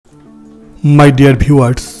My dear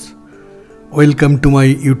viewers, welcome to my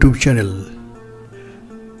YouTube channel.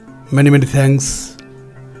 Many thanks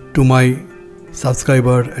to my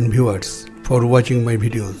subscriber and viewers for watching my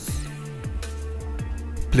videos.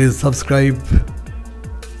 Please subscribe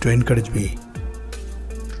to encourage me.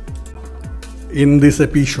 In this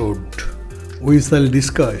episode, we shall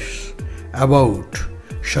discuss about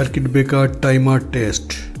circuit breaker timer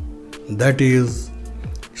test, that is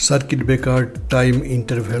circuit breaker time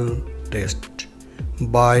interval test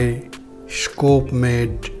by scope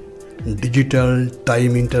made digital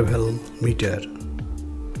time interval meter.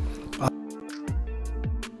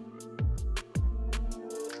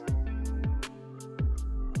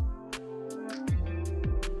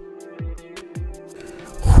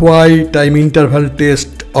 Why time interval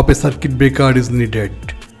test of a circuit breaker is needed?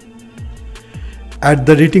 At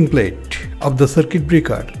the rating plate of the circuit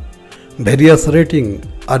breaker, various ratings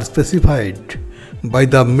are specified by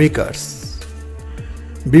the makers.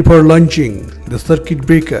 Before launching the circuit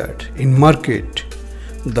breaker in market,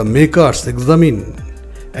 the makers examine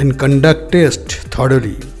and conduct tests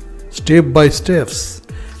thoroughly, step by steps,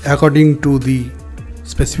 according to the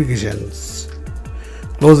specifications.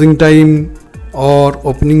 Closing time or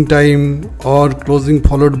opening time or closing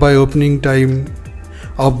followed by opening time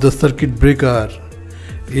of the circuit breaker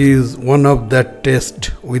is one of that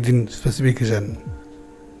test within specification.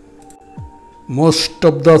 Most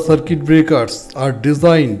of the circuit breakers are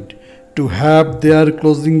designed to have their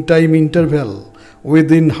closing time interval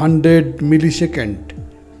within 100 milliseconds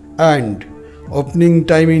and opening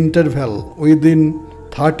time interval within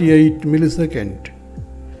 38 milliseconds.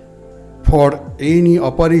 For any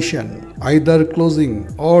operation, either closing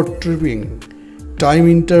or tripping, time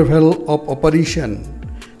interval of operation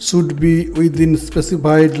should be within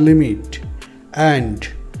specified limit, and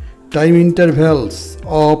time intervals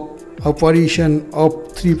of operation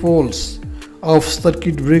of 3 poles of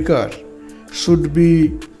circuit breaker should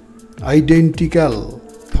be identical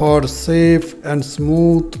for safe and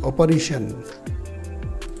smooth operation.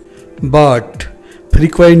 But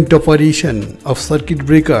frequent operation of circuit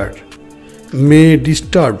breaker may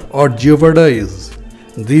disturb or jeopardize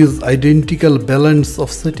these identical balance of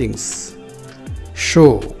settings.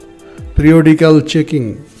 So, periodical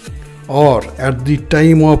checking or at the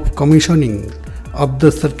time of commissioning of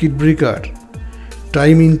the circuit breaker,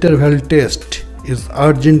 time interval test is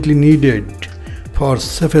urgently needed for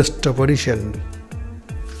safest operation.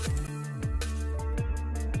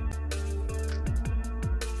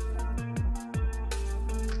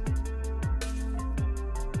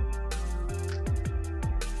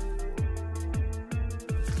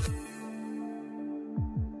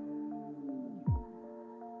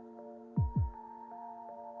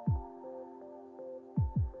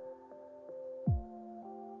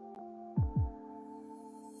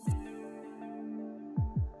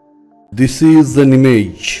 This is an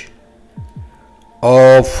image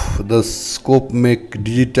of the scope make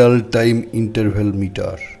digital time interval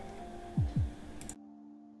meter.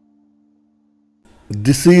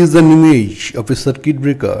 This is an image of a circuit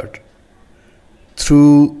breaker.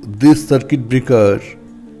 Through this circuit breaker,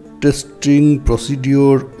 testing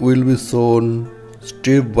procedure will be shown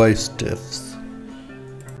step by steps.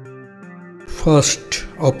 First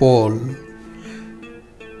of all,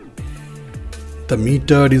 the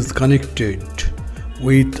meter is connected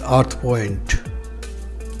with earth point.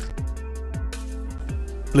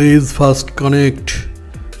 Please first connect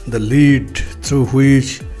the lead through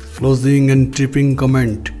which closing and tripping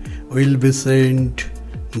command will be sent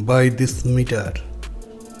by this meter.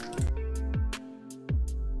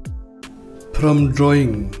 From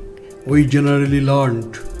drawing, we generally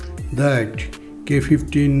learned that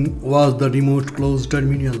K15 was the remote close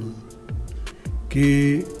terminal,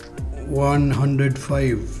 K105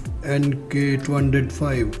 and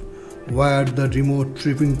K205 were the remote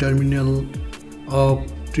tripping terminal of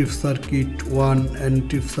trip circuit 1 and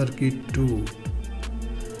trip circuit 2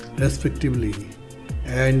 respectively,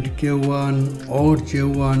 and K1 or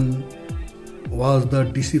J1 was the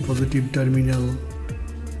DC positive terminal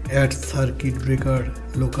at circuit breaker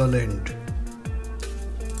local end.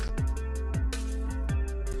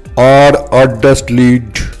 Or dust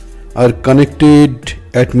lead are connected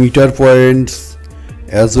at meter points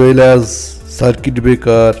as well as circuit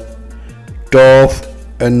breaker top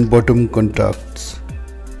and bottom contacts.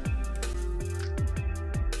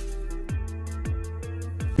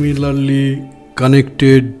 Similarly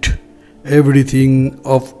connected everything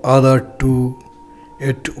of other two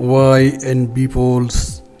at Y and B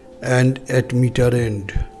poles and at meter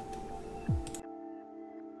end.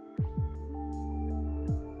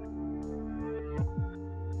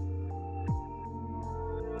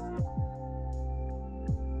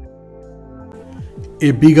 A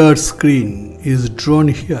bigger screen is drawn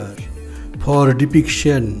here for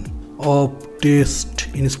depiction of test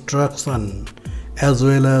instruction as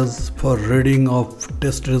well as for reading of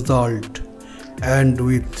test result, and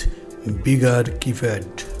with bigger keypad.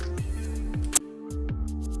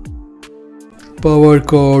 Power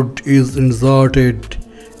cord is inserted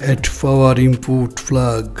at power input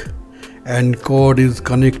plug and cord is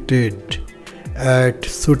connected at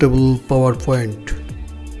suitable power point.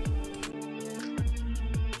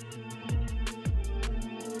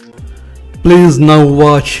 Please now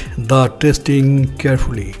watch the testing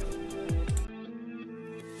carefully.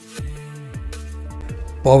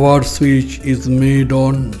 Power switch is made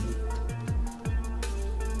on.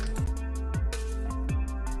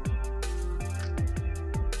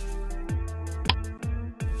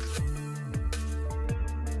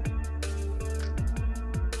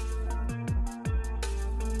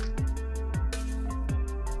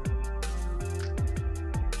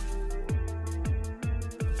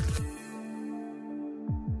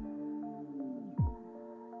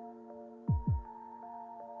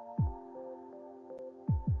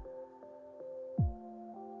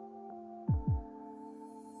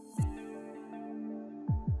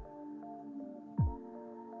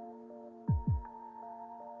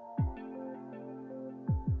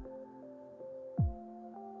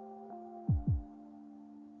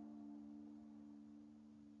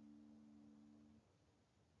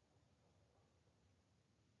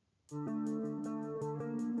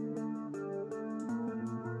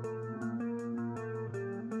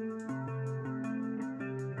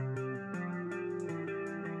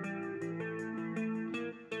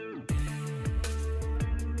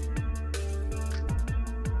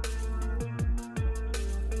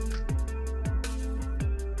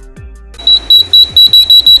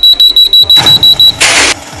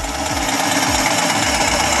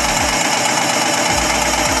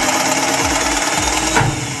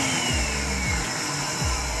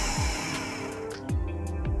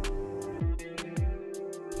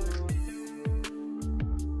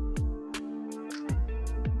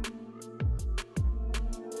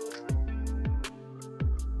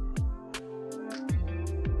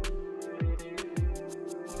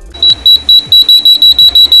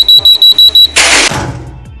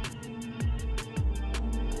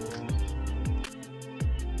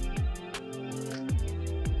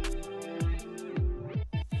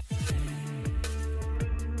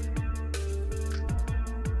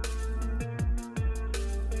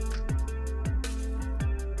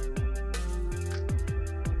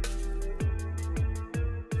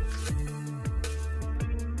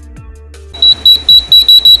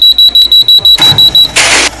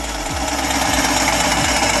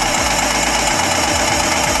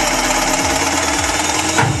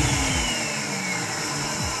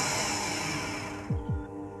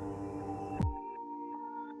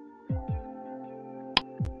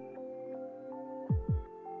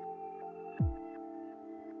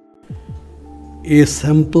 A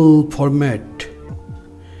sample format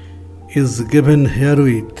is given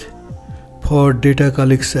herewith for data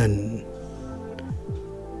collection.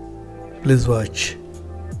 Please watch.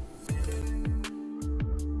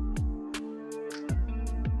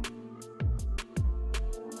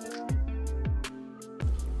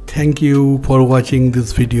 Thank you for watching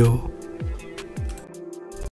this video.